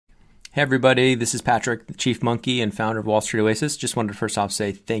Hey everybody, this is Patrick, the Chief Monkey and founder of Wall Street Oasis. Just wanted to first off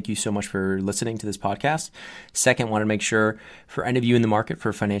say thank you so much for listening to this podcast. Second, want to make sure for any of you in the market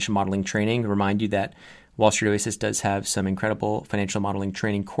for financial modeling training, remind you that Wall Street Oasis does have some incredible financial modeling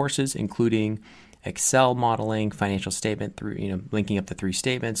training courses, including Excel modeling, financial statement through, linking up the three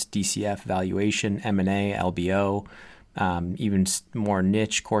statements, DCF, valuation, M&A, LBO, even more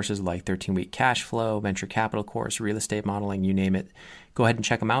niche courses like 13-week cash flow, venture capital course, real estate modeling, you name it. Go ahead and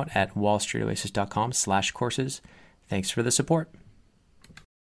check them out at wallstreetoasis.com/courses. Thanks for the support.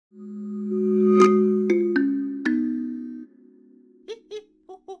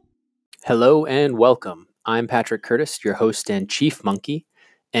 Hello and welcome. I'm Patrick Curtis, your host and Chief Monkey,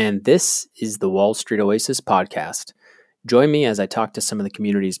 and this is the Wall Street Oasis podcast. Join me as I talk to some of the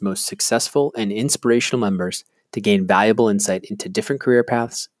community's most successful and inspirational members to gain valuable insight into different career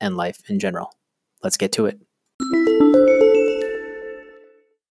paths and life in general. Let's get to it.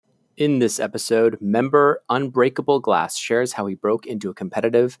 In this episode, member Unbreakable Glass shares how he broke into a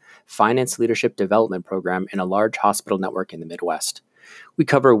competitive finance leadership development program in a large hospital network in the Midwest. We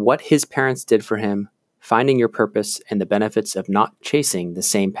cover what his parents did for him, finding your purpose, and the benefits of not chasing the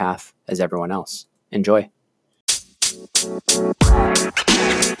same path as everyone else. Enjoy.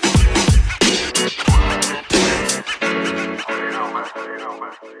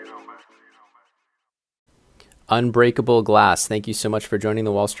 Unbreakable Glass, thank you so much for joining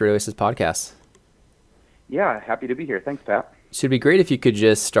the Wall Street Oasis podcast. Yeah, happy to be here. Thanks, Pat. So it'd be great if you could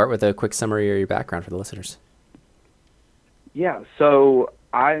just start with a quick summary of your background for the listeners. Yeah, so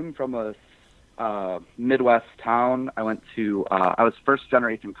I'm from a Midwest town. I went to, I was first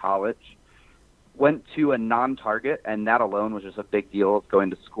generation college, went to a non-target, and that alone was just a big deal of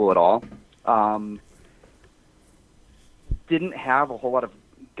going to school at all. Didn't have a whole lot of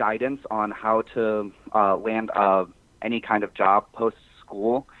guidance on how to land any kind of job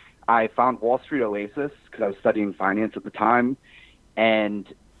post-school. I found Wall Street Oasis because I was studying finance at the time, and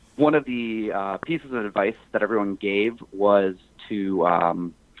one of the pieces of advice that everyone gave was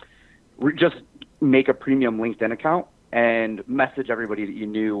to just make a premium LinkedIn account and message everybody that you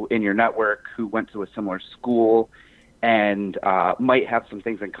knew in your network who went to a similar school and might have some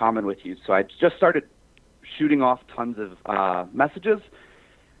things in common with you. So I just started shooting off tons of messages.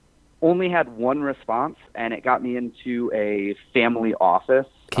 Only had one response, and it got me into a family office.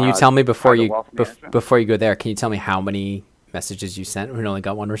 Can you tell me before you go there? Can you tell me how many messages you sent when only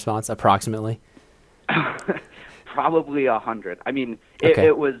got one response, approximately? Probably 100. I mean,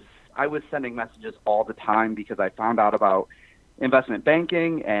 Okay. I was sending messages all the time because I found out about investment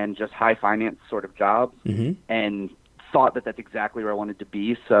banking and just high finance sort of jobs, and thought that that's exactly where I wanted to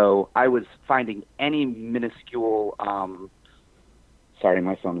be. So I was finding any minuscule. Sorry,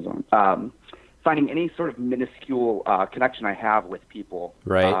 my phone is on. Finding any sort of minuscule connection I have with people.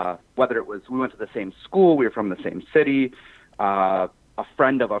 Right. Whether it was we went to the same school, we were from the same city, a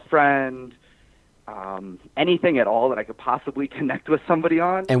friend of a friend, anything at all that I could possibly connect with somebody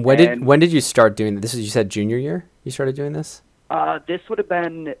on. And when did you start doing this? You said junior year you started doing this? This would have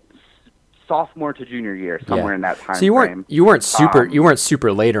been sophomore to junior year, somewhere in that time so frame. you weren't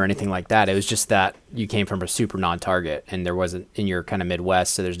super late or anything like that. It was just that you came from a super non-target, and there wasn't in your kind of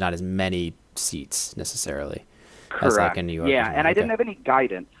Midwest, so there's not as many seats necessarly. Correct. As like in New York. Yeah, and I didn't have any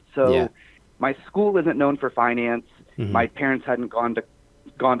guidance. So my school isn't known for finance. My parents didn't go to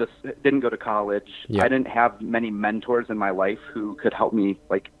college. Yeah. I didn't have many mentors in my life who could help me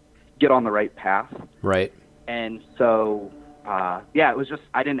get on the right path. Right. And so it was just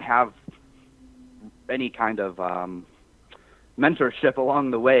I didn't have any kind of mentorship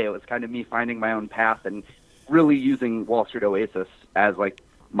along the way. It was kind of me finding my own path and really using Wall Street Oasis as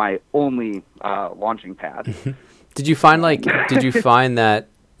my only launching pad. Did you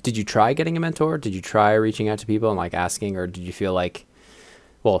try getting a mentor? Did you try reaching out to people and asking, or did you feel I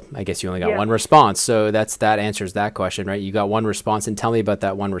guess you only got one response. So that answers that question, right? You got one response, and tell me about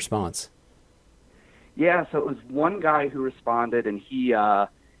that one response. Yeah. So it was one guy who responded, and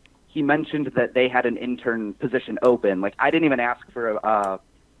he mentioned that they had an intern position open. I didn't even ask for a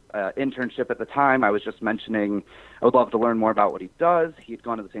internship at the time. I was just mentioning I would love to learn more about what he does. He'd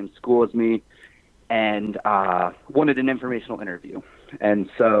gone to the same school as me, and wanted an informational interview. And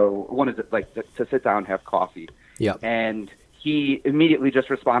so wanted to sit down and have coffee. Yeah. And he immediately just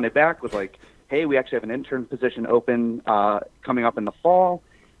responded back with hey, we actually have an intern position open coming up in the fall.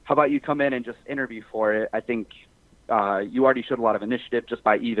 How about you come in and just interview for it? I think you already showed a lot of initiative just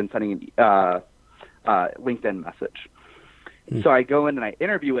by even sending a LinkedIn message. So I go in and I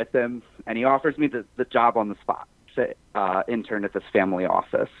interview with him, and he offers me the job on the spot to intern at this family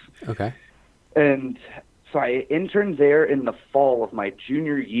office. Okay. And So I interned there in the fall of my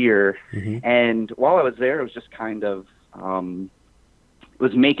junior year, and while I was there, it was just kind of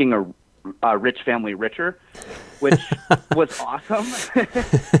was making a rich family richer, which was awesome.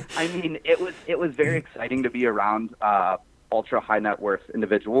 I mean, it was very exciting to be around ultra high net worth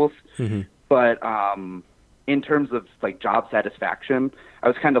individuals, but in terms of like job satisfaction, I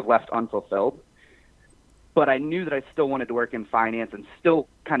was kind of left unfulfilled. But I knew that I still wanted to work in finance and still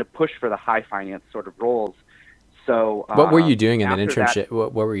kind of push for the high finance sort of roles. So what were you doing in that internship?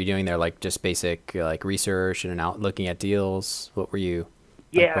 What were you doing there? Like just basic like research and looking at deals? What were you?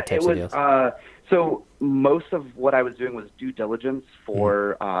 Yeah, what types it was. of deals? So most of what I was doing was due diligence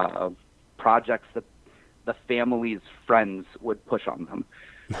for projects that the family's friends would push on them.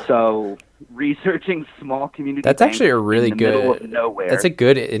 So researching small community. That's actually a really in the middle of nowhere. That's a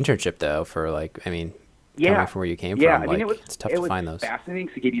good internship though for like, I mean, coming from where you came from. I mean, like, it's tough to find those. It was fascinating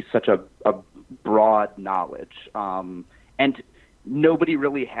because it gave you such a broad knowledge. And nobody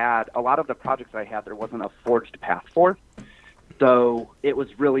really had, a lot of the projects I had, there wasn't a forged path for. So it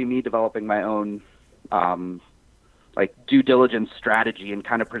was really me developing my own like due diligence strategy and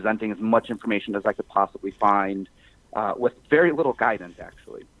kind of presenting as much information as I could possibly find with very little guidance,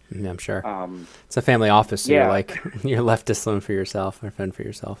 actually. Yeah, I'm sure. It's a family office, so you're left to swim for yourself or fend for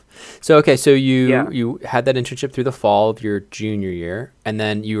yourself. So okay, so you had that internship through the fall of your junior year, and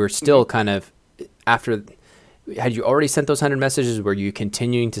then you were still kind of after. Had you already sent those 100 messages? Were you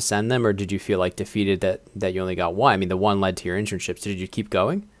continuing to send them, or did you feel like defeated that you only got one? I mean, the one led to your internships. Did you keep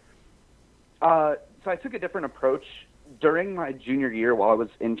going? So I took a different approach during my junior year while I was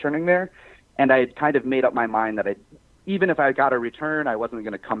interning there, and I had kind of made up my mind that even if I got a return, I wasn't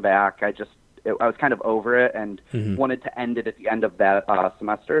going to come back. I was kind of over it and wanted to end it at the end of that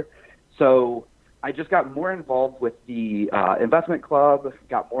semester. So I just got more involved with the investment club,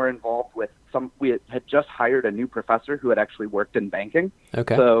 got more involved with we had just hired a new professor who had actually worked in banking.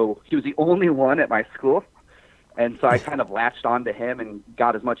 Okay. So he was the only one at my school. And so I kind of latched onto him and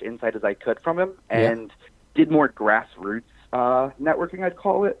got as much insight as I could from him and did more grassroots networking, I'd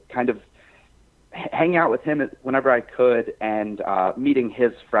call it, kind of hang out with him whenever I could and meeting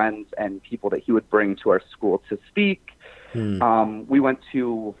his friends and people that he would bring to our school to speak. He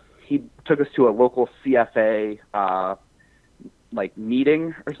took us to a local CFA like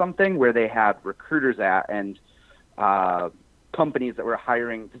meeting or something where they had recruiters at and companies that were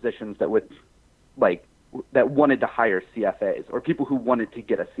hiring positions that wanted to hire CFAs or people who wanted to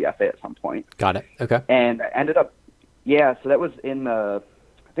get a CFA at some point. Got it. Okay. And I ended up, so that was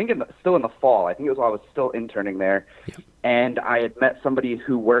still in the fall. I think it was while I was still interning there. Yep. And I had met somebody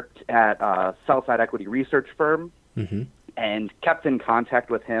who worked at a sell-side equity research firm and kept in contact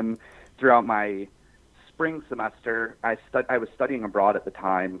with him throughout my spring semester. I was studying abroad at the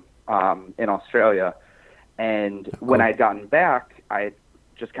time in Australia. And when I had gotten back, I had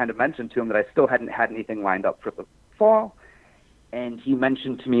just kind of mentioned to him that I still hadn't had anything lined up for the fall. And he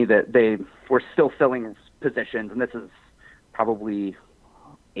mentioned to me that they were still filling positions, and this is probably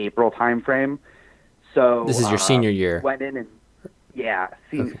April timeframe. So this is your senior year. Went in and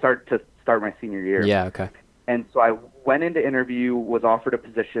start my senior year. Yeah. Okay. And so I went into interview, was offered a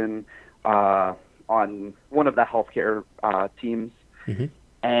position on one of the healthcare teams,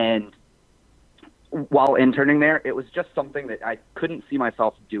 and while interning there, it was just something that I couldn't see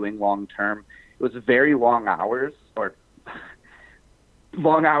myself doing long term. It was very long hours, or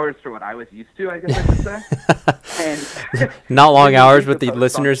long hours for what I was used to, I guess I should say. And not long hours with the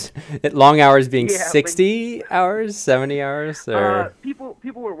listeners. Long hours being 60 hours, 70 hours, or people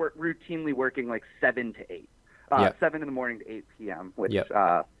were routinely working like 7 to 8, 7 in the morning to 8 p.m., which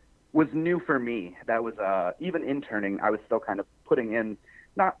was new for me. That was even interning. I was still kind of putting in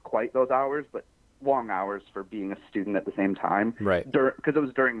not quite those hours, but long hours for being a student at the same time. Right. Because it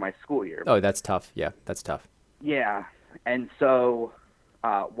was during my school year. Oh, that's tough. Yeah, that's tough. Yeah, and so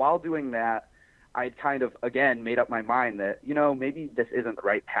while doing that, I'd kind of, again, made up my mind that, maybe this isn't the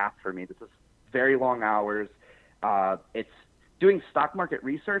right path for me. This is very long hours. It's doing stock market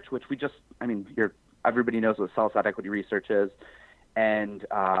research, which everybody knows what sell-side equity research is. And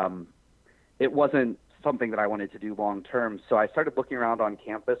it wasn't something that I wanted to do long-term. So I started looking around on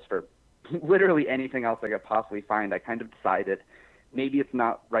campus for literally anything else I could possibly find. I kind of decided maybe it's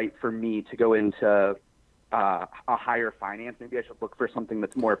not right for me to go into a higher finance. Maybe I should look for something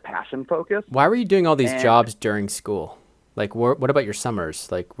that's more passion focused. Why were you doing all these jobs during school? Like, what about your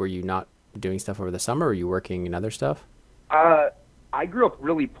summers? Like, were you not doing stuff over the summer? Or were you working in other stuff? I grew up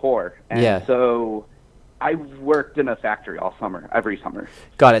really poor. And so I worked in a factory all summer, every summer.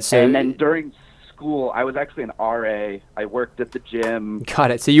 Got it. So, and then during school, I was actually an RA. I worked at the gym.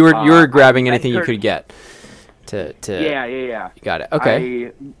 Got it. So you were grabbing anything you could get. Yeah. You got it. Okay.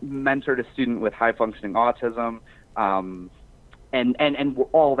 I mentored a student with high functioning autism, and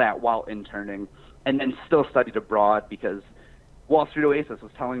all that while interning, and then still studied abroad because Wall Street Oasis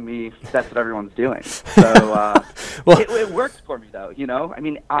was telling me that's what everyone's doing. So well, it worked for me, though. I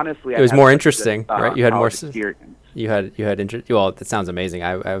mean, honestly, it was more interesting, right? You had more experience. You had interest. Well, that sounds amazing.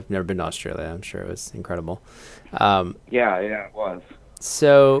 I've never been to Australia. I'm sure it was incredible. Yeah, it was.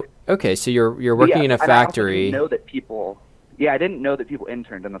 So okay, so you're working in a factory. I didn't know that people. Yeah, I didn't know that people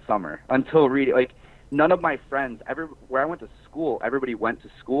interned in the summer until reading. Like, none of my friends where I went to school, everybody went to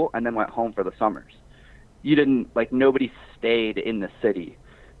school and then went home for the summers. You didn't, like, nobody stayed in the city.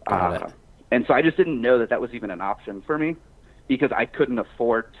 And so I just didn't know that was even an option for me because I couldn't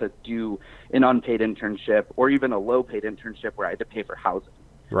afford to do an unpaid internship or even a low-paid internship where I had to pay for housing.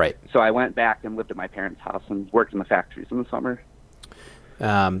 Right. So I went back and lived at my parents' house and worked in the factories in the summer.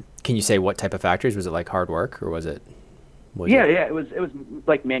 Can you say what type of factories? Was it like hard work or was it? Yeah, it was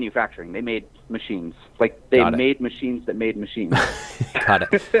like manufacturing. They made machines. Like they made machines that made machines.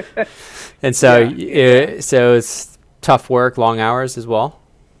 Got it. And so, so it's tough work, long hours as well.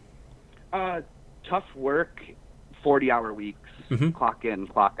 Tough work, 40-hour weeks, clock in,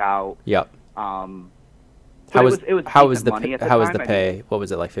 clock out. Yep. How was the pay? What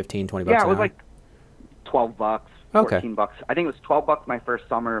was it, like $15, $20? Yeah, it was like $12, $14. I think it was $12 my first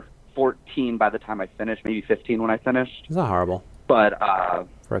summer. 14 by the time I finished, maybe 15 when I finished. It's not horrible. But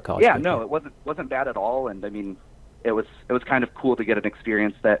for a college. Yeah, no, it wasn't bad at all. And I mean, it was kind of cool to get an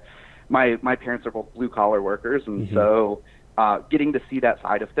experience that my parents are both blue collar workers, and so getting to see that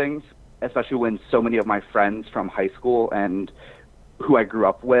side of things, especially when so many of my friends from high school and who I grew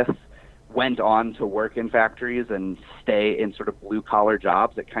up with went on to work in factories and stay in sort of blue collar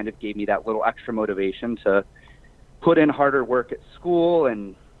jobs, it kind of gave me that little extra motivation to put in harder work at school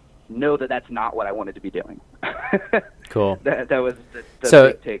and know that that's not what I wanted to be doing. Cool. That was the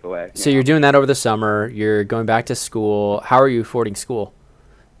big takeaway. So you're doing that over the summer. You're going back to school. How are you affording school?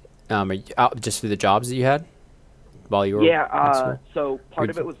 Are you out just through the jobs that you had while you were in school? So part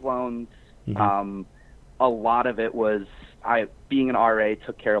of it was loans. A lot of it was being an RA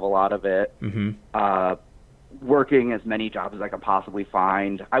took care of a lot of it. Working as many jobs as I could possibly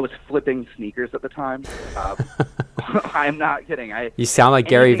find. I was flipping sneakers at the time. I'm not kidding. You sound like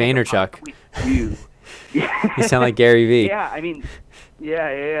Gary Vaynerchuk. You sound like Gary V. Yeah, I mean,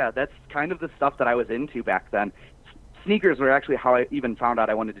 yeah. That's kind of the stuff that I was into back then. Sneakers were actually how I even found out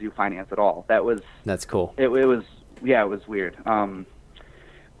I wanted to do finance at all. That's cool. It was weird.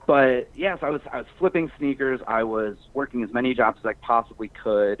 But yeah, so I was flipping sneakers. I was working as many jobs as I possibly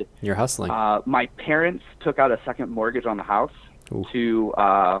could. You're hustling. My parents took out a second mortgage on the house to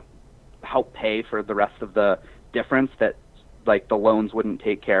help pay for the rest of the difference that like the loans wouldn't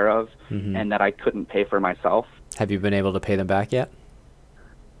take care of and that I couldn't pay for myself. Have you been able to pay them back yet?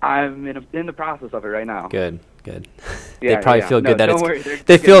 I'm in the process of it right now. Good. They probably feel good that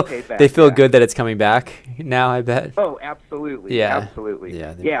they feel good that it's coming back now, I bet. Oh, absolutely. Yeah. Absolutely.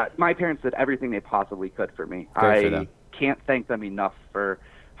 Yeah. My parents did everything they possibly could for me. I can't thank them enough for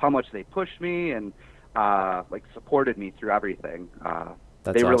how much they pushed me and supported me through everything.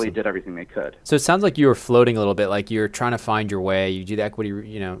 They really did everything they could. So it sounds like you were floating a little bit, like you're trying to find your way. You do the equity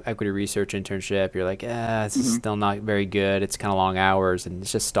research internship. You're like, it's still not very good. It's kind of long hours, and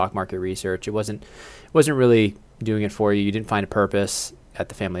it's just stock market research. It wasn't really doing it for you. You didn't find a purpose at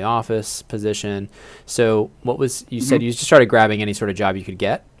the family office position. So you said you just started grabbing any sort of job you could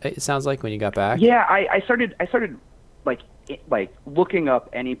get, it sounds like, when you got back? Yeah, I started like looking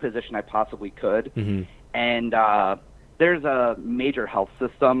up any position I possibly could. And there's a major health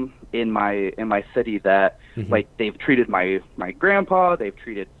system in my city that like they've treated my grandpa, they've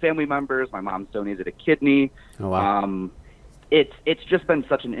treated family members, my mom's donated a kidney. Oh, wow. It's just been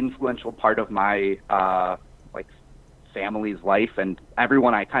such an influential part of my family's life, and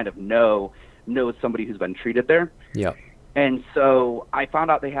everyone I kind of knows somebody who's been treated there. Yeah. And so I found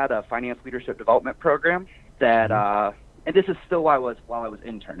out they had a finance leadership development program that and this is still while I was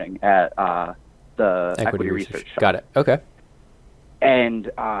interning at the equity research shop. Got it. Okay. And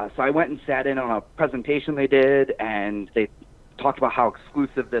so I went and sat in on a presentation they did, and they talked about how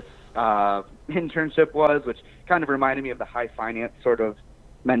exclusive this internship was, which kind of reminded me of the high finance sort of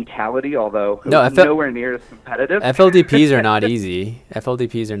mentality, although nowhere near as competitive. FLDPs are not easy.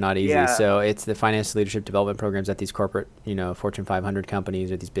 Yeah. So it's the finance leadership development programs at these corporate, Fortune 500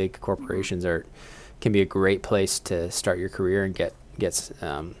 companies or these big corporations can be a great place to start your career and get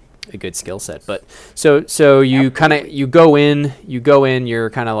a good skill set. But so you go in, you're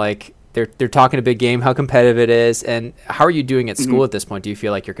kind of like they're talking a big game, how competitive it is, and how are you doing at school at this point? Do you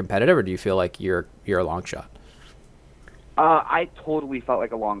feel like you're competitive, or do you feel like you're a long shot? I totally felt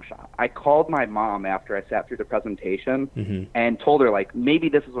like a long shot. I called my mom after I sat through the presentation and told her, like, maybe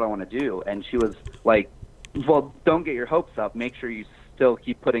this is what I want to do. And she was like, well, don't get your hopes up. Make sure you still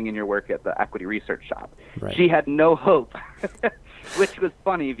keep putting in your work at the equity research shop. Right. She had no hope, which was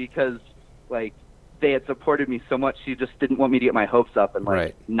funny because, like, they had supported me so much. She just didn't want me to get my hopes up and,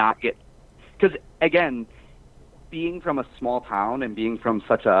 like, not get – because, again, being from a small town and being from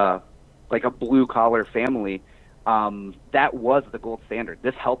such a blue-collar family – that was the gold standard.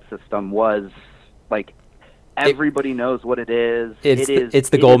 This health system was like everybody knows what it is. It's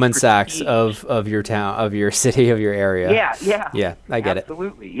the Goldman Sachs of your town, of your city, of your area. Yeah. I get it.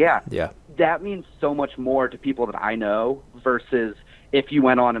 Absolutely, yeah. That means so much more to people that I know versus if you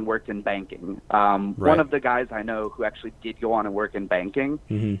went on and worked in banking. One of the guys I know who actually did go on and work in banking,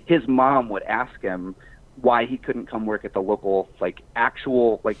 his mom would ask him why he couldn't come work at the local, like,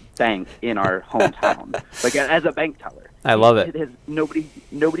 actual, like, bank in our hometown, like, as a bank teller. I love it. Nobody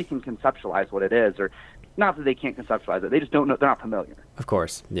can conceptualize what it is, or not that they can't conceptualize it. They just don't know. They're not familiar. Of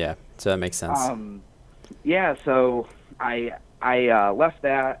course. Yeah. So that makes sense. So I left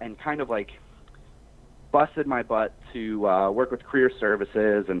that and kind of, like, busted my butt to work with career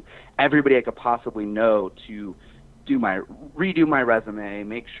services and everybody I could possibly know to redo my resume,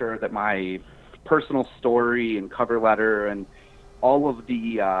 make sure that my personal story and cover letter and all of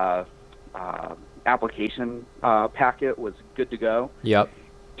the application packet was good to go. Yep.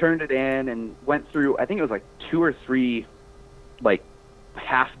 Turned it in and went through, I think it was like 2 or 3 like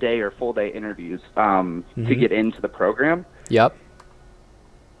half day or full day interviews to get into the program. Yep.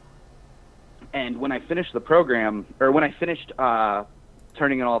 And when I finished the program, or when I finished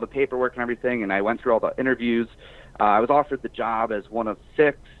turning in all the paperwork and everything, and I went through all the interviews, I was offered the job as one of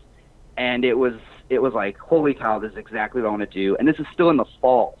 6. And it was like, holy cow, this is exactly what I want to do. And this is still in the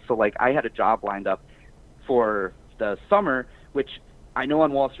fall. So, like, I had a job lined up for the summer, which I know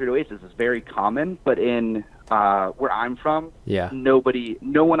on Wall Street Oasis is very common. But in where I'm from, no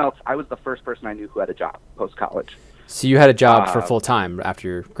one else. I was the first person I knew who had a job post-college. So you had a job for full-time after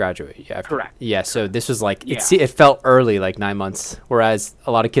you graduated? Correct. Yeah, so this was like, it felt early, like 9 months, whereas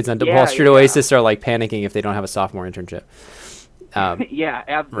a lot of kids on Wall Street Oasis are, like, panicking if they don't have a sophomore internship. Yeah,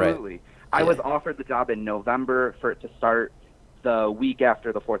 absolutely. Right. I was offered the job in November for it to start the week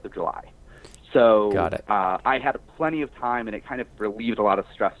after the 4th of July. So got it. I had plenty of time, and it kind of relieved a lot of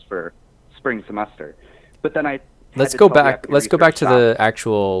stress for spring semester. But then let's go back to the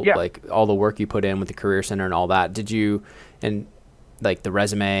actual, like, all the work you put in with the Career Center and all that. Did you, and like the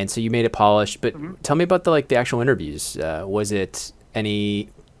resume, and so you made it polished, but tell me about the actual interviews. Was it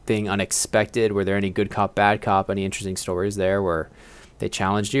anything unexpected? Were there any good cop, bad cop, any interesting stories there where they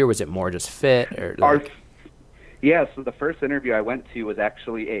challenged you, or was it more just fit? Or like... So the first interview I went to was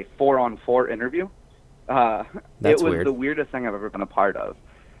actually a 4-on-4 interview. That's it was weird. The weirdest thing I've ever been a part of.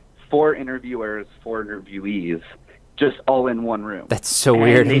 4 interviewers, 4 interviewees, just all in one room. That's so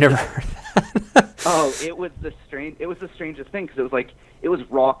weird. I never heard that. It was the strangest thing, because it was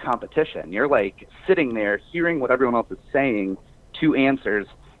raw competition. You're, like, sitting there hearing what everyone else is saying, 2 answers,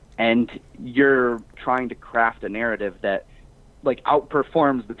 and you're trying to craft a narrative that, like,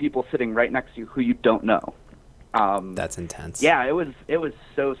 outperforms the people sitting right next to you who you don't know. That's intense. Yeah, it was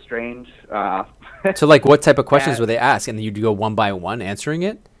so strange. So, like, what type of questions would they ask, and you'd go one by one answering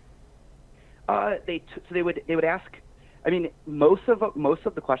it? They would ask. I mean, most of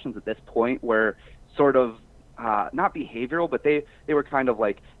the questions at this point were sort of not behavioral, but they were kind of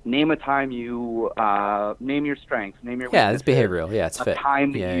like, name a time you name your strengths, name your weaknesses. It's behavioral. Yeah, it's fit. A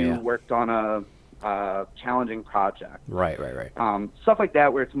time that you worked on a challenging project. Right. Stuff like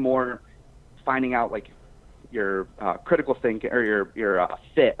that, where it's more finding out, like, your critical thinking, or your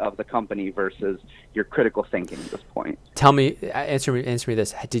fit of the company versus your critical thinking at this point. Tell me, answer me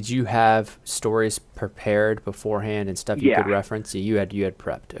this. Did you have stories prepared beforehand and stuff you could reference? You had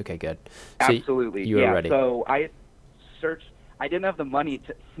prepped. Okay, good. So absolutely. You were ready. So I searched. I didn't have the money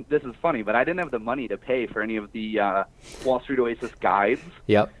to. This is funny, but I didn't have the money to pay for any of the Wall Street Oasis guides.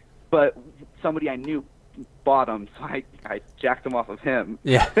 Yep. But somebody I knew bought them, so I jacked them off of him.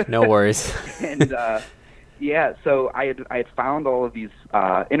 Yeah, no worries. And so I had found all of these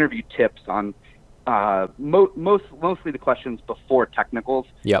interview tips on mostly the questions before technicals.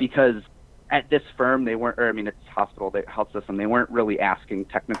 Yep. Because at this firm it's hospital, health system, they weren't really asking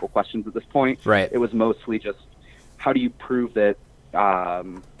technical questions at this point. Right. It was mostly just, how do you prove that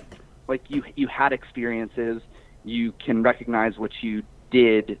like you had experiences, you can recognize what you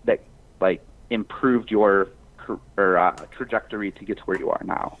did that, like, improved your trajectory to get to where you are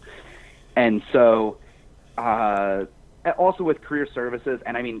now. And so also with career services,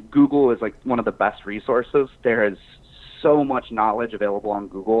 and I mean, Google is, like, one of the best resources. There is so much knowledge available on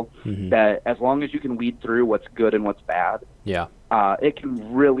Google that as long as you can weed through what's good and what's bad, it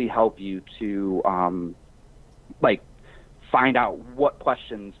can really help you to find out what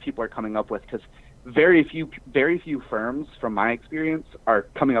questions people are coming up with, because very few firms, from my experience, are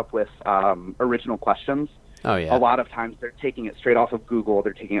coming up with original questions. Oh yeah. A lot of times they're taking it straight off of Google.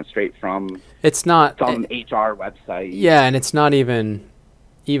 They're taking it straight from some HR website. Yeah, and it's not even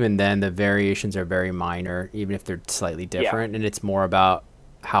then the variations are very minor, even if they're slightly different, and it's more about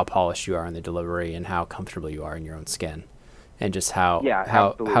how polished you are in the delivery and how comfortable you are in your own skin, and just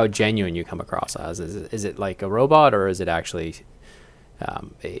how genuine you come across as. Is it like a robot, or is it actually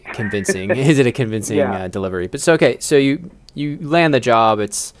a convincing? Is it a convincing delivery? But so you land the job.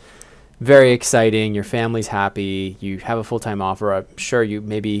 It's very exciting. Your family's happy. You have a full-time offer. I'm sure you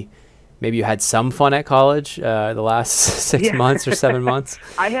maybe you had some fun at college the last 6 months or 7 months.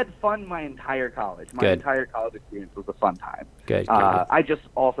 I had fun my entire college. Entire college experience was a fun time. Good. I just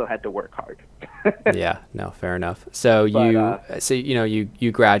also had to work hard. Yeah, no, fair enough. So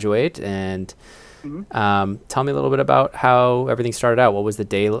you graduate, and tell me a little bit about how everything started out. What were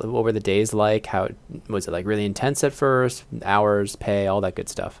the days like? How was it, like really intense at first? Hours, pay, all that good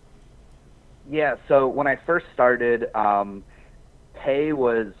stuff. Yeah, so when I first started, pay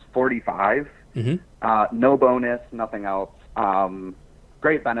was $45, no bonus, nothing else.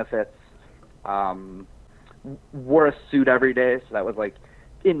 Great benefits. Wore a suit every day, so that was like,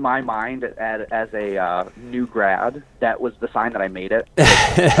 in my mind, as a new grad, that was the sign that I made it.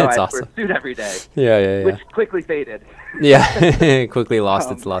 That's awesome. Wore a suit every day. Yeah. Which quickly faded. Yeah, quickly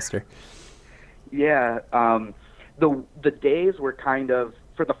lost its luster. Yeah, the days were kind of,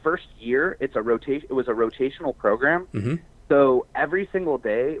 for the first year, it was a rotational program. So every single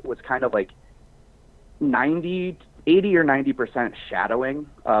day was kind of like 80 or 90% shadowing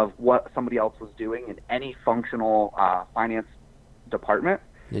of what somebody else was doing in any functional finance department.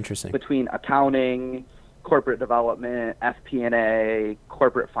 Interesting. Between accounting, corporate development, FP&A,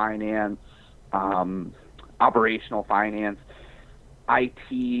 corporate finance, operational finance,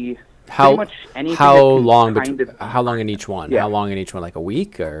 IT. How long in each one? Yeah. How long in each one? Like a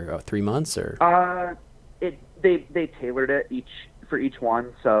week or 3 months or? They tailored it for each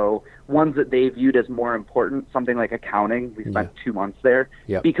one. So ones that they viewed as more important, something like accounting, we spent 2 months there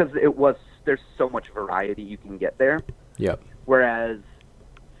because there's so much variety you can get there. Yep. Whereas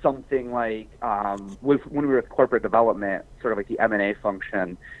something like when we were with corporate development, sort of like the M&A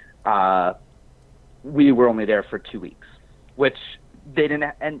function, we were only there for 2 weeks, which they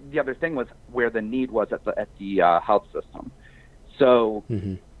didn't. And the other thing was where the need was at the health system. So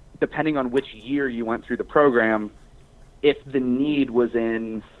depending on which year you went through the program, if the need was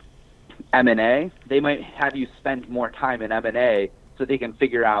in M&A, they might have you spend more time in M&A so they can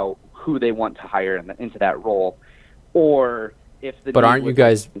figure out who they want to hire into that role. Or if the but aren't you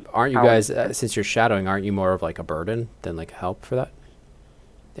guys since you're shadowing, aren't you more of like a burden than like a help for that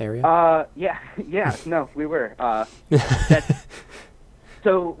area? No, we were.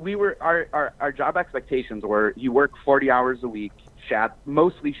 So we were, our job expectations were you work 40 hours a week,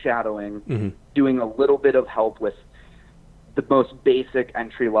 mostly shadowing, doing a little bit of help with the most basic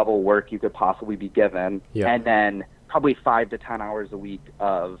entry-level work you could possibly be given, and then probably 5 to 10 hours a week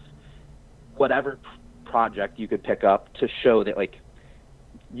of whatever project you could pick up to show that like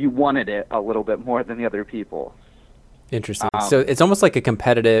you wanted it a little bit more than the other people. Interesting. So it's almost like a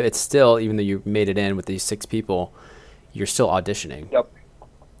competitive. It's still, even though you made it in with these 6 people, you're still auditioning. Yep.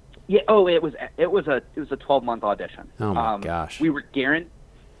 Yeah. Oh, it was a 12-month audition. Oh my gosh. We were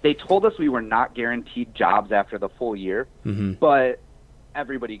They told us we were not guaranteed jobs after the full year, but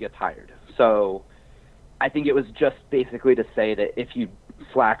everybody gets hired. So I think it was just basically to say that if you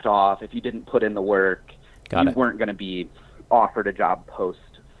slacked off, if you didn't put in the work, weren't going to be offered a job post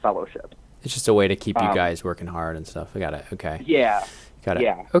fellowship. It's just a way to keep you guys working hard and stuff. I got it. Okay. Yeah. Got it.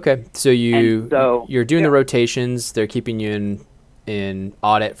 Yeah. Okay. So you're doing the rotations. They're keeping you in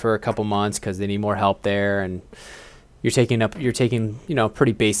audit for a couple months because they need more help there, and you're taking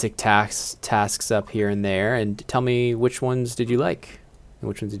pretty basic tasks up here and there. And tell me, which ones did you like and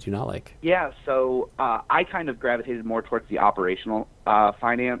which ones did you not like? Yeah. So I kind of gravitated more towards the operational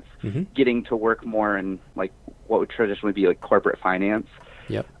finance, getting to work more in like what would traditionally be like corporate finance.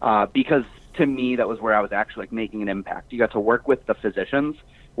 Yep. Because to me, that was where I was actually like making an impact. You got to work with the physicians,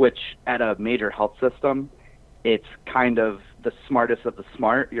 which at a major health system, it's kind of the smartest of the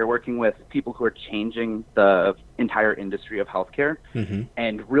smart. You're working with people who are changing the entire industry of healthcare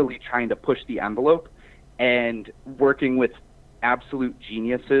and really trying to push the envelope, and working with absolute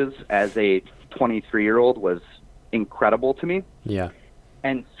geniuses as a 23-year-old was incredible to me. Yeah.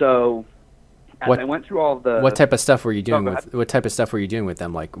 And so as I went through all of the... What type of stuff were you doing go with, ahead. what type of stuff were you doing with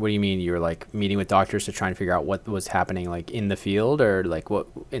them? Like, what do you mean you were like meeting with doctors to try and figure out what was happening like in the field or like what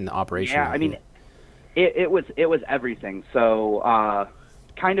in the operation? Yeah, I mean, it was everything. So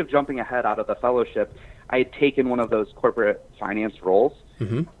kind of jumping ahead out of the fellowship, I had taken one of those corporate finance roles.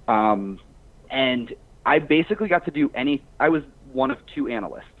 And I basically got to do I was one of two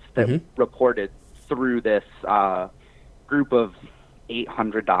analysts that reported through this group of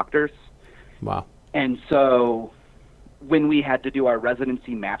 800 doctors. Wow. And so when we had to do our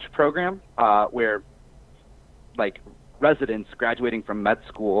residency match program, where like residents graduating from med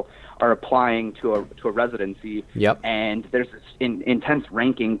school are applying to a residency, and there's this intense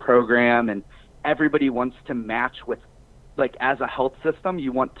ranking program, and everybody wants to match with, like, as a health system,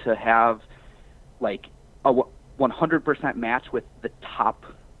 you want to have like a 100% match with the top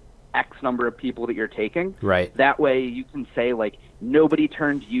X number of people that you're taking. Right. That way you can say, like, nobody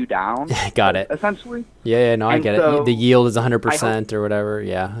turned you down. Got it. Essentially. Yeah, no, I get so it. The yield is 100% or whatever.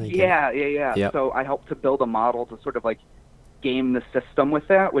 Yeah. Yeah. Yep. So I helped to build a model to sort of like game the system with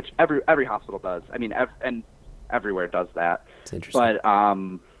that, which every hospital does. I mean, and everywhere does that. It's interesting. But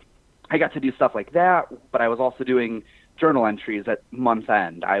I got to do stuff like that, but I was also doing journal entries at month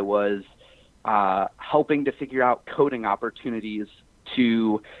end. I was helping to figure out coding opportunities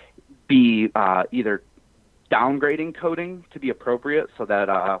to be either downgrading coding to be appropriate so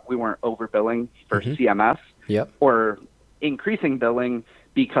that we weren't overbilling for CMS, or increasing billing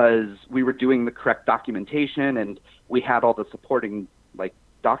because we were doing the correct documentation and we had all the supporting like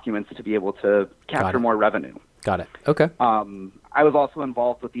documents to be able to capture more revenue. Got it. Okay. I was also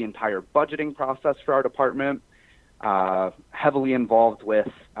involved with the entire budgeting process for our department, heavily involved with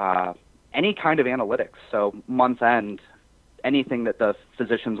any kind of analytics. So month end, anything that the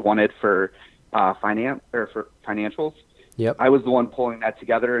physicians wanted for finance or for financials. I was the one pulling that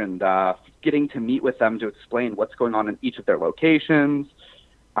together and getting to meet with them to explain what's going on in each of their locations.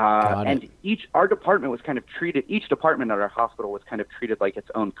 And our department was kind of treated, each department at our hospital was kind of treated like its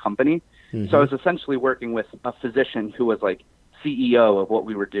own company. So I was essentially working with a physician who was like CEO of what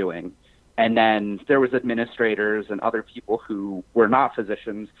we were doing. And then there was administrators and other people who were not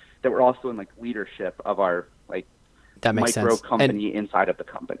physicians that were also in like leadership of our like micro company inside of the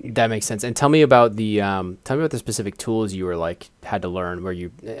company. That makes sense. And tell me about the specific tools you were like had to learn. Were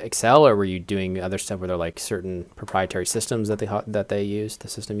you Excel or were you doing other stuff where they're like certain proprietary systems that the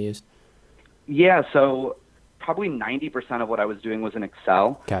system used? Yeah, so probably 90% of what I was doing was in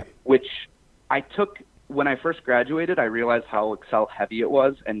Excel, which I took when I first graduated. I realized how Excel heavy it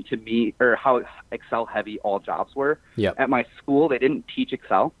was, and to me, or how Excel heavy all jobs were. At my school, they didn't teach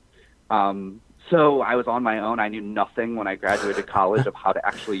Excel. So I was on my own. I knew nothing when I graduated college of how to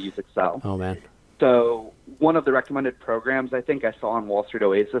actually use Excel. Oh, man. So one of the recommended programs I think I saw on Wall Street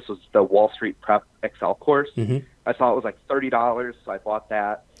Oasis was the Wall Street Prep Excel course. I saw it was like $30, so I bought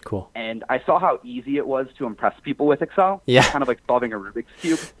that. Cool. And I saw how easy it was to impress people with Excel. It's kind of like solving a Rubik's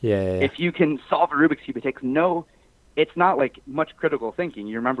Cube. If you can solve a Rubik's Cube, it's not like much critical thinking.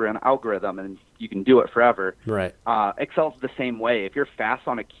 You remember an algorithm and you can do it forever. Right. Excel's the same way. If you're fast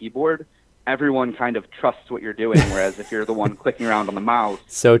on a keyboard, everyone kind of trusts what you're doing, whereas if you're the one clicking around on the mouse,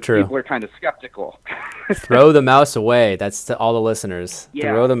 so true. People are kind of skeptical. Throw the mouse away. That's to all the listeners.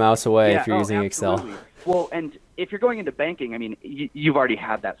 Throw the mouse away if you're using Excel. Well, and if you're going into banking, I mean, you've already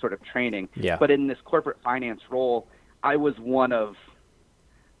had that sort of training. But in this corporate finance role, I was one of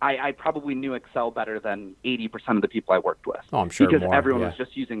I probably knew Excel better than 80% of the people I worked with. Oh, I'm sure because more. Everyone was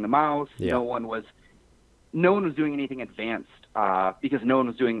just using the mouse. No one was doing anything advanced because no one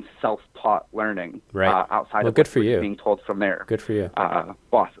was doing self-taught learning outside of good for you. Being told from their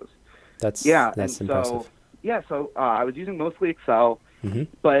bosses. That's impressive. So I was using mostly Excel,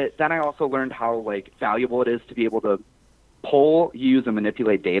 but then I also learned how like valuable it is to be able to pull, use, and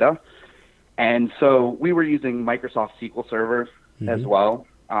manipulate data. And so we were using Microsoft SQL Server as well.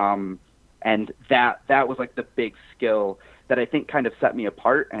 And that was like the big skill that I think kind of set me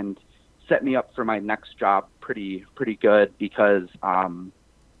apart and set me up for my next job pretty good because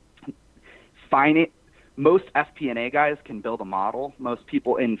most FP&A guys can build a model. Most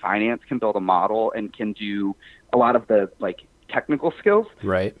people in finance can build a model and can do a lot of the like technical skills.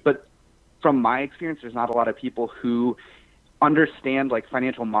 Right. But from my experience, there's not a lot of people who understand like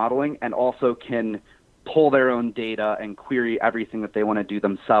financial modeling and also can pull their own data and query everything that they want to do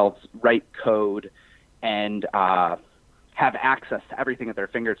themselves, write code, and have access to everything at their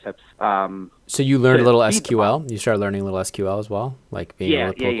fingertips. So you learned a little SQL? You started learning a little SQL as well? Like being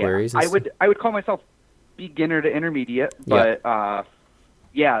able to pull queries? I would call myself beginner to intermediate, but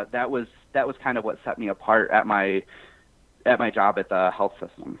that was kind of what set me apart at my job at the health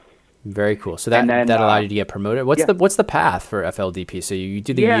system. Very cool. So that allowed you to get promoted. What's the path for FLDP? So you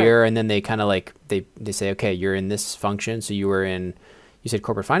do the year, and then they kind of like they say, okay, you're in this function. So you said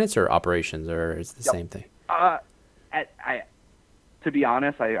corporate finance or operations, or is it the same thing? To be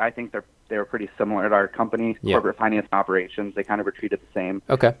honest, I think they were pretty similar at our company. Corporate finance and operations, they kind of were treated the same.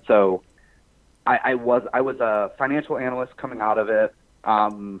 Okay. So I was a financial analyst coming out of it.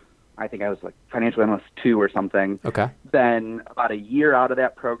 I think I was like financial analyst 2 or something. Okay. Then about a year out of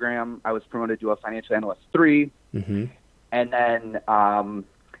that program, I was promoted to a financial analyst 3. Mm-hmm. And then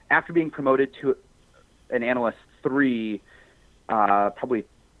after being promoted to an analyst 3, probably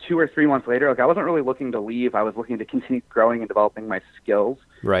 2 or 3 months later, like I wasn't really looking to leave. I was looking to continue growing and developing my skills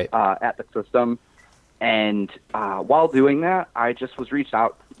at the system. And while doing that, I just was reached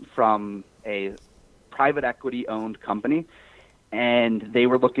out from a private equity owned company, and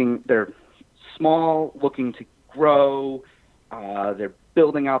they're small, looking to grow. They're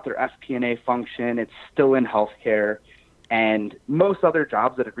building out their FP&A function. It's still in healthcare. And most other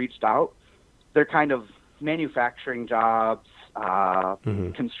jobs that have reached out, they're kind of manufacturing jobs,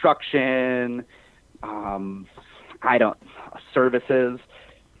 construction, services,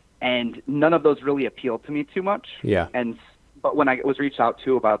 and none of those really appealed to me too much. Yeah. But when I was reached out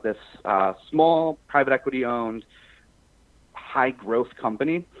to about this small private equity owned high growth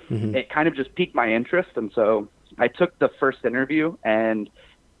company, it kind of just piqued my interest, and so I took the first interview, and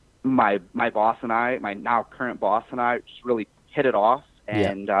my boss and I, my now current boss and I, just really hit it off,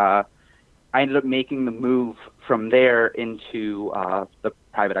 and I ended up making the move from there into the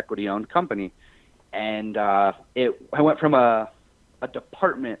private equity owned company, and I went from a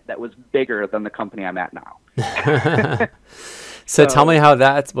department that was bigger than the company I'm at now. So tell me how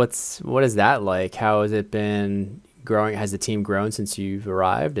what is that like? How has it been growing? Has the team grown since you've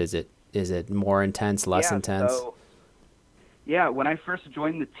arrived? Is it more intense, less intense? When I first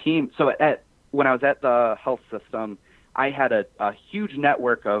joined the team, when I was at the health system, I had a huge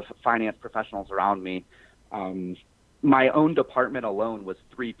network of finance professionals around me. My own department alone was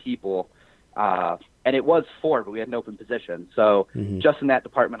 3 people, and it was 4, but we had an open position. So just in that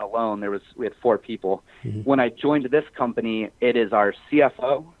department alone, we had 4 people. When I joined this company, it is our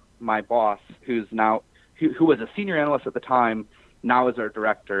CFO, my boss, who was a senior analyst at the time, now is our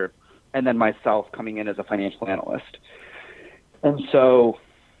director, and then myself coming in as a financial analyst. And so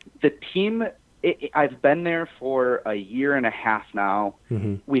the team, I've been there for a year and a half now.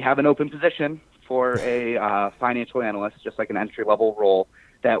 We have an open position for a financial analyst, just like an entry-level role,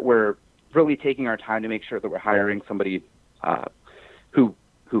 that we're really taking our time to make sure that we're hiring somebody who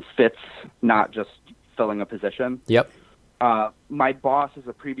fits, not just filling a position. Yep. My boss is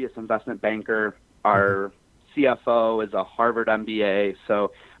a previous investment banker. Our CFO is a Harvard MBA.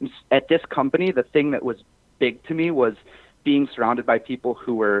 So at this company, the thing that was big to me was being surrounded by people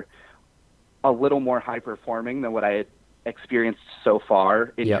who were a little more high performing than what I had experienced so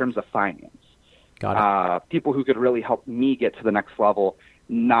far in terms of finance. Got it. People who could really help me get to the next level,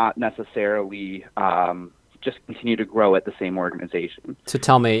 not necessarily just continue to grow at the same organization. So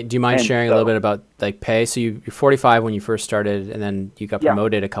tell me, do you mind sharing a little bit about like pay? So you're 45 when you first started, and then you got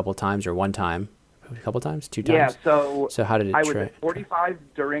promoted a couple times, or one time, a couple times, 2 times? Yeah. So how did it? I was at 45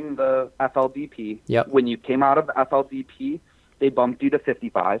 during the FLDP. Yep. When you came out of the FLDP, they bumped you to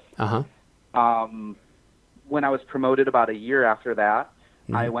 55. When I was promoted about a year after that,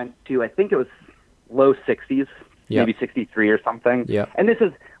 I went to, I think it was low 60s. Maybe 63 or something. Yeah. And this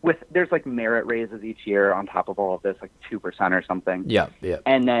is there's like merit raises each year on top of all of this, like 2% or something. Yeah. Yeah.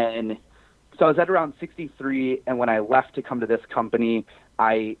 And then, so I was at around 63. And when I left to come to this company,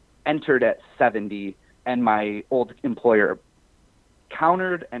 I entered at 70, and my old employer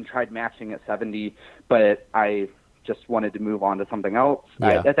countered and tried matching at 70, but I just wanted to move on to something else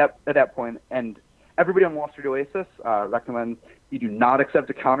at that point. And everybody on Wall Street Oasis recommends you do not accept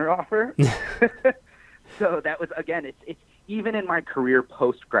a counteroffer. So that was, again, it's even in my career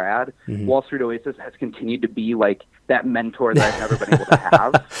post-grad, Wall Street Oasis has continued to be like that mentor that I've never been able to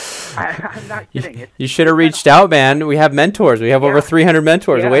have. I'm not kidding. You should have reached out, man. We have mentors. We have over 300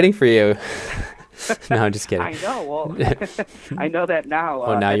 mentors waiting for you. No, I'm just kidding. I know. Well, I know that now.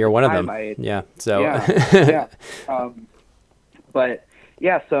 Well, now you're one of them. So. But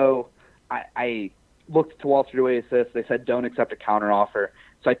so I looked to Wall Street Oasis. They said don't accept a counteroffer.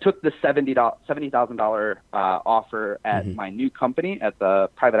 So I took the $70,000 offer at my new company, at the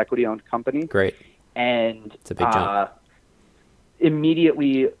private equity-owned company. Great. And it's a big jump.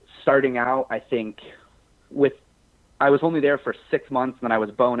 Immediately starting out, I think, I was only there for 6 months, and then I was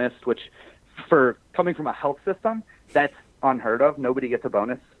bonused, which for coming from a health system, that's unheard of. Nobody gets a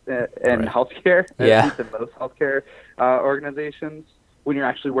bonus in healthcare, at least in most healthcare organizations. when you're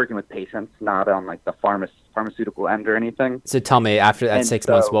actually working with patients, not on like the pharmaceutical end or anything. So tell me, after that And 6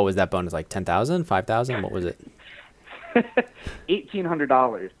 months, so- what was that bonus? Like 10,000, 5,000? What was it?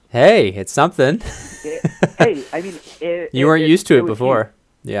 $1,800. Hey, it's something. Hey, I mean, You weren't used to it was before.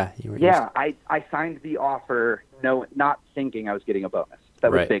 huge. Yeah, you weren't Yeah, I signed the offer, not thinking I was getting a bonus.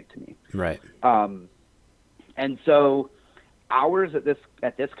 That was Right. big to me. Right. And so hours at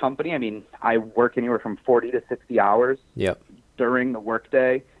this company, I mean, I work anywhere from 40 to 60 hours Yep. during the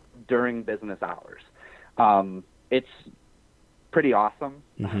workday, during business hours. It's pretty awesome.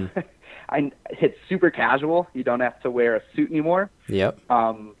 Mm-hmm. It's super casual. You don't have to wear a suit anymore. Yep.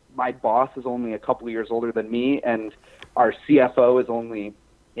 My boss is only a couple of years older than me, and our CFO is only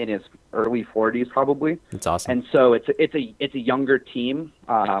in his early 40s probably. It's awesome. And so it's a younger team.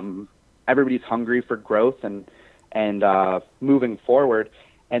 Everybody's hungry for growth and moving forward.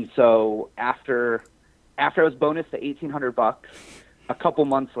 And so after I was bonused to $1,800, a couple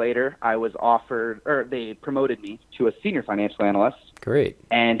months later, I was offered, or they promoted me to a senior financial analyst, Great.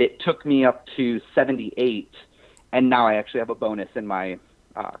 and it took me up to 78. And now I actually have a bonus in my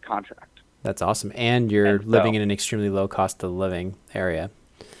contract. That's awesome. And you're And so- living in an extremely low cost of living area.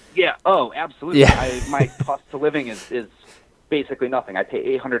 Yeah. Oh, absolutely. Yeah. My cost of living is basically nothing. I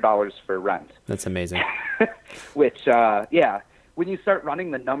pay $800 for rent. That's amazing. Which, when you start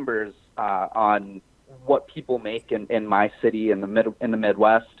running the numbers on what people make in my city in the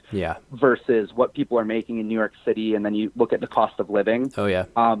Midwest Yeah. versus what people are making in New York City, and then you look at the cost of living, Oh, yeah.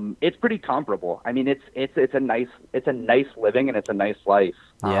 it's pretty comparable. I mean, it's a nice living and it's a nice life.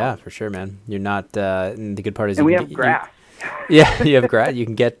 Yeah, for sure, man. You're not, and the good part is And you we can have get- grass. Yeah, you have grass. You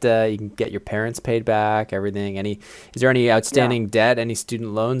can get your parents paid back, everything. Is there any outstanding debt, any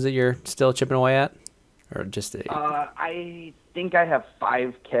student loans that you're still chipping away at? Or just I think I have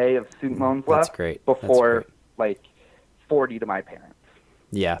 $5,000 of student loans That's left great. That's before great. like 40 to my parents.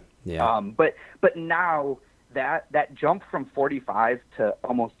 Yeah. But now that jump from 45 to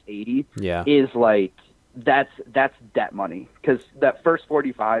almost 80 Yeah. is like that's debt money, because that first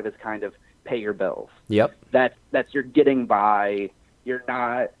 45 is kind of pay your bills. Yep. That's you're getting by. You're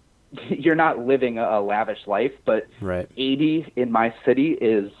not living a lavish life, but Right. 80 in my city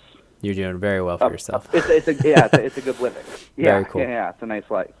is You're doing very well for yourself. it's a good living. Yeah, Very cool. Yeah, it's a nice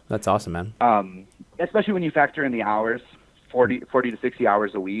life. That's awesome, man. Especially when you factor in the hours, 40 to 60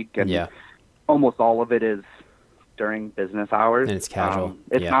 hours a week, and Yeah. almost all of it is during business hours. And it's casual.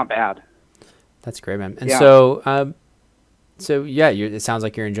 It's Yeah. not bad. That's great, man. And Yeah. so yeah, it sounds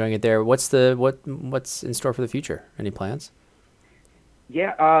like you're enjoying it there. What's in store for the future? Any plans?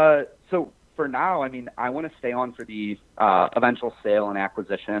 Yeah. So for now, I mean, I want to stay on for the eventual sale and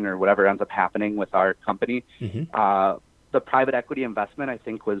acquisition or whatever ends up happening with our company. Mm-hmm. The private equity investment, I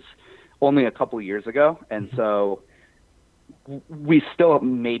think, was only a couple years ago, and so we still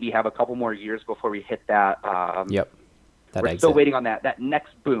maybe have a couple more years before we hit that. Yep. That We're exit. still waiting on that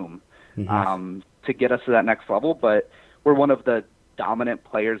next boom Mm-hmm. to get us to that next level, but we're one of the dominant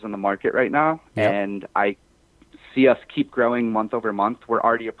players in the market right now, Yep. and I see us keep growing month over month. We're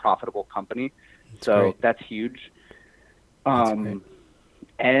already a profitable company, so great. that's huge. That's great.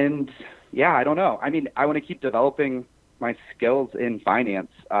 And yeah, I don't know. I mean, I want to keep developing my skills in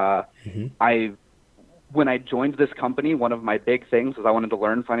finance. Mm-hmm. When I joined this company, one of my big things was I wanted to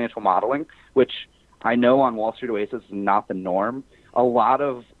learn financial modeling, which I know on Wall Street Oasis is not the norm. A lot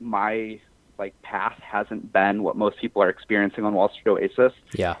of my path hasn't been what most people are experiencing on Wall Street Oasis.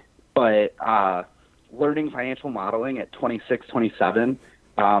 Yeah. But learning financial modeling at 26, 27,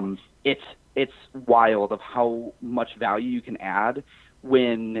 it's wild of how much value you can add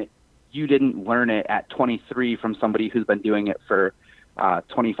when you didn't learn it at 23 from somebody who's been doing it for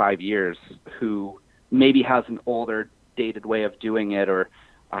 25 years, who maybe has an older, dated way of doing it, or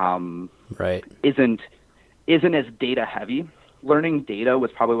Right. isn't as data heavy. Learning data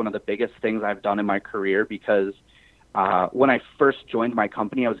was probably one of the biggest things I've done in my career, because when I first joined my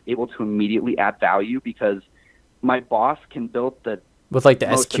company, I was able to immediately add value because my boss can build the With the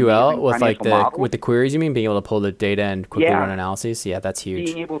most SQL, amazing with financial model. with the queries, you mean being able to pull the data and quickly Yeah. run analyses? Yeah, that's huge.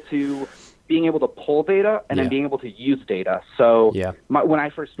 being able to pull data and Yeah. then being able to use data. So Yeah. when I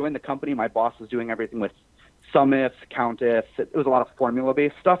first joined the company, my boss was doing everything with sum ifs, count ifs. It was a lot of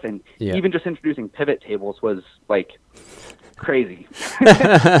formula-based stuff, and Yeah. even just introducing pivot tables was crazy.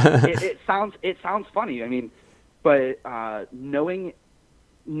 it sounds funny. I mean, but knowing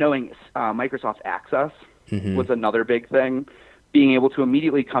Microsoft Access Mhm. was another big thing. Being able to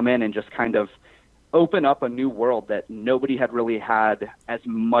immediately come in and just kind of open up a new world that nobody had really had as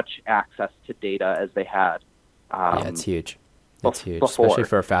much access to data as they had. Yeah, it's huge. It's huge, before. especially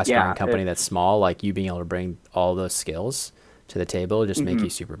for a fast-growing Yeah, company it- that's small. Like you being able to bring all those skills to the table just make you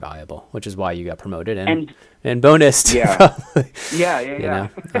super valuable, which is why you got promoted and bonused.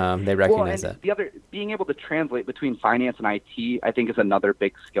 They recognize that. The other, being able to translate between finance and IT, I think is another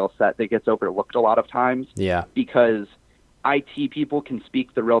big skill set that gets overlooked a lot of times. Yeah. Because IT people can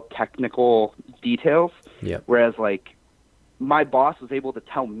speak the real technical details. Yep. Whereas like my boss was able to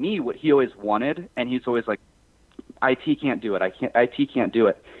tell me what he always wanted, and he's always like, IT can't do it. IT can't do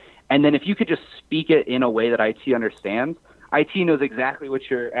it. And then if you could just speak it in a way that IT understands, IT knows exactly what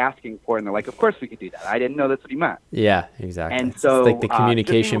you're asking for, and they're like, of course we could do that. I didn't know that's what he meant. Yeah, exactly. And so it's like the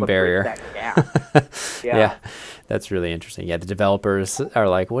communication barrier. That gap. Yeah, that's really interesting. Yeah, the developers are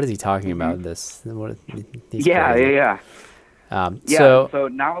like, what is he talking about? This? What? He's crazy. So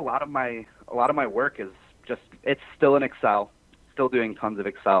now a lot of my work is just, it's still in Excel, still doing tons of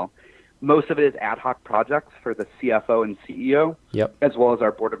Excel. Most of it is ad hoc projects for the CFO and CEO, as well as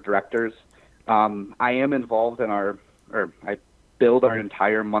our board of directors. I am involved in I build our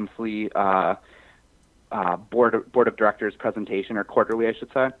entire monthly board of directors presentation, or quarterly, I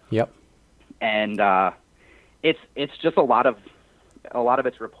should say. Yep. And it's just a lot of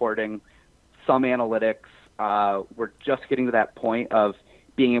it's reporting, some analytics. We're just getting to that point of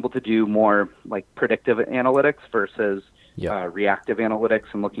being able to do more like predictive analytics versus reactive analytics,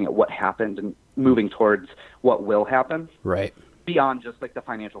 and looking at what happened and moving towards what will happen. Right. Beyond just like the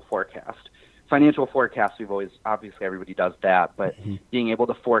financial forecast. Financial forecasts, obviously everybody does that, but being able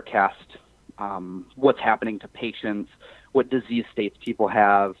to forecast what's happening to patients, what disease states people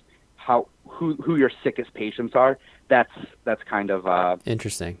have, who your sickest patients are, that's kind of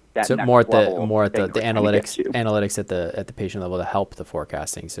interesting. So more at the analytics at the patient level to help the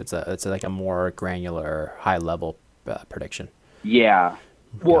forecasting. So it's like a more granular, high level prediction. Yeah.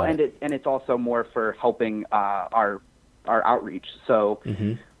 Well, and it's also more for helping our outreach. So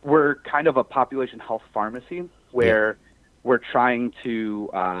we're kind of a population health pharmacy where we're trying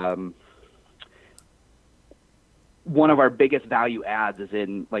to, one of our biggest value adds is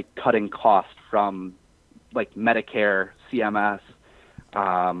in like cutting costs from like Medicare, CMS,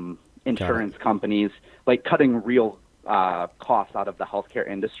 insurance companies, like cutting real costs out of the healthcare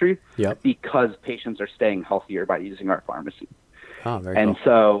industry because patients are staying healthier by using our pharmacy. Oh, very cool.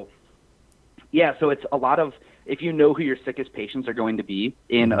 So it's a lot of, if you know who your sickest patients are going to be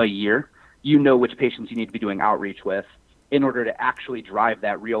in a year, you know which patients you need to be doing outreach with in order to actually drive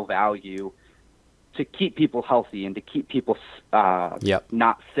that real value to keep people healthy and to keep people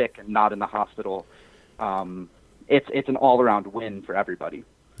not sick and not in the hospital. It's an all-around win for everybody.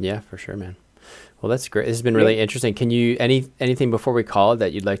 Yeah, for sure, man. Well, that's great. This has been really interesting. Can you, anything before we call it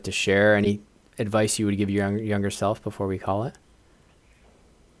that you'd like to share? Any advice you would give your younger self before we call it?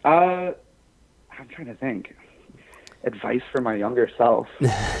 I'm trying to think. Advice for my younger self.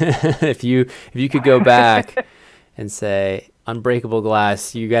 If you could go back and say, unbreakable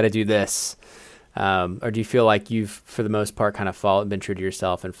glass, you got to do this. Or do you feel like you've, for the most part, kind of been true to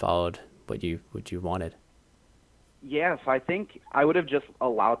yourself and followed what you wanted? Yes, I think I would have just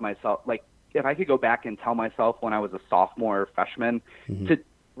allowed myself, like, if I could go back and tell myself when I was a sophomore or freshman to,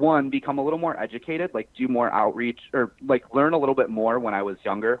 one, become a little more educated, like do more outreach, or like learn a little bit more when I was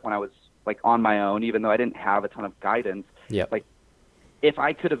younger, when I was like on my own, even though I didn't have a ton of guidance. Like if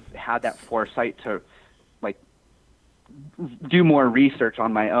I could have had that foresight to like do more research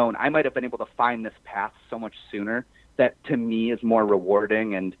on my own, I might have been able to find this path so much sooner that to me is more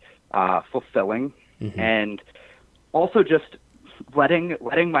rewarding and fulfilling. And also just letting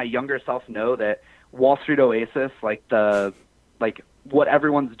my younger self know that Wall Street Oasis, like what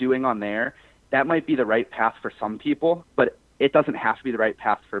everyone's doing on there, that might be the right path for some people, but it doesn't have to be the right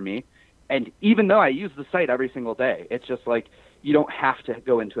path for me. And even though I use the site every single day, it's just like, you don't have to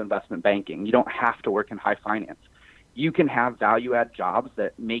go into investment banking. You don't have to work in high finance. You can have value add jobs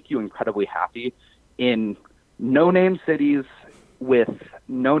that make you incredibly happy in no-name cities with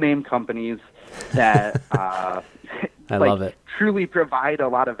no-name companies that I love it. Truly provide a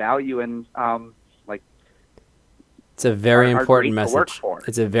lot of value and it's a very important message.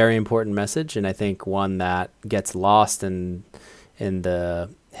 It's a very important message, and I think one that gets lost in the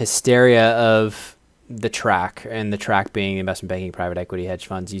hysteria of the track being investment banking, private equity, hedge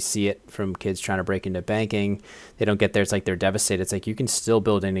funds. You see it from kids trying to break into banking. They don't get there. It's like they're devastated. It's like you can still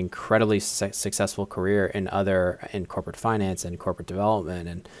build an incredibly successful career in corporate finance and corporate development,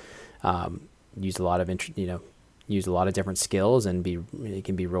 and use a lot of different skills, and it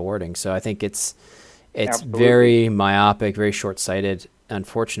can be rewarding. So I think it's Absolutely. Very myopic, very short-sighted.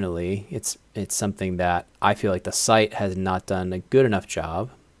 Unfortunately, it's something that I feel like the site has not done a good enough job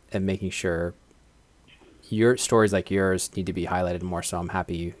at making sure your stories like yours need to be highlighted more. So I'm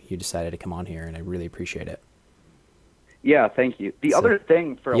happy you decided to come on here, and I really appreciate it. Yeah, thank you. The other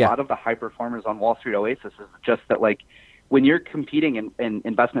thing for a lot of the high performers on Wall Street Oasis is just that, like, when you're competing in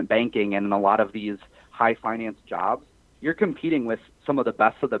investment banking and in a lot of these high finance jobs, you're competing with some of the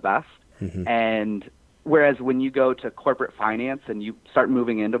best of the best. Mm-hmm. And whereas when you go to corporate finance and you start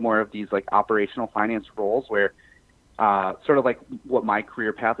moving into more of these like operational finance roles where sort of like what my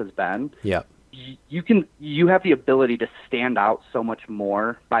career path has been, yeah, you have the ability to stand out so much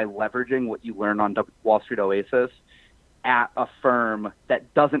more by leveraging what you learn on Wall Street Oasis at a firm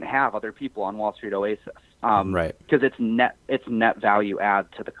that doesn't have other people on Wall Street Oasis. Right. Because it's net value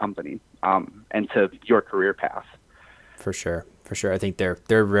add to the company and to your career path. For sure. I think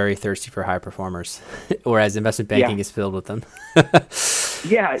they're very thirsty for high performers, whereas investment banking is filled with them.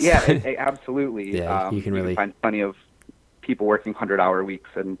 Absolutely. Yeah, you can really find plenty of people working 100-hour weeks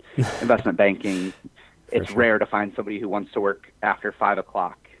in investment banking. It's rare to find somebody who wants to work after 5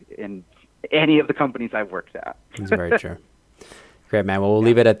 o'clock in any of the companies I've worked at. It's very true. Great, man. Well, we'll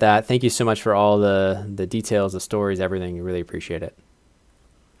leave it at that. Thank you so much for all the details, the stories, everything. We really appreciate it.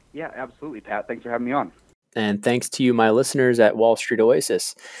 Yeah, absolutely, Pat. Thanks for having me on. And thanks to you, my listeners at Wall Street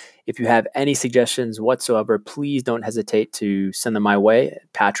Oasis. If you have any suggestions whatsoever, please don't hesitate to send them my way,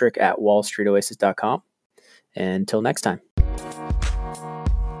 Patrick@wallstreetoasis.com. And until next time.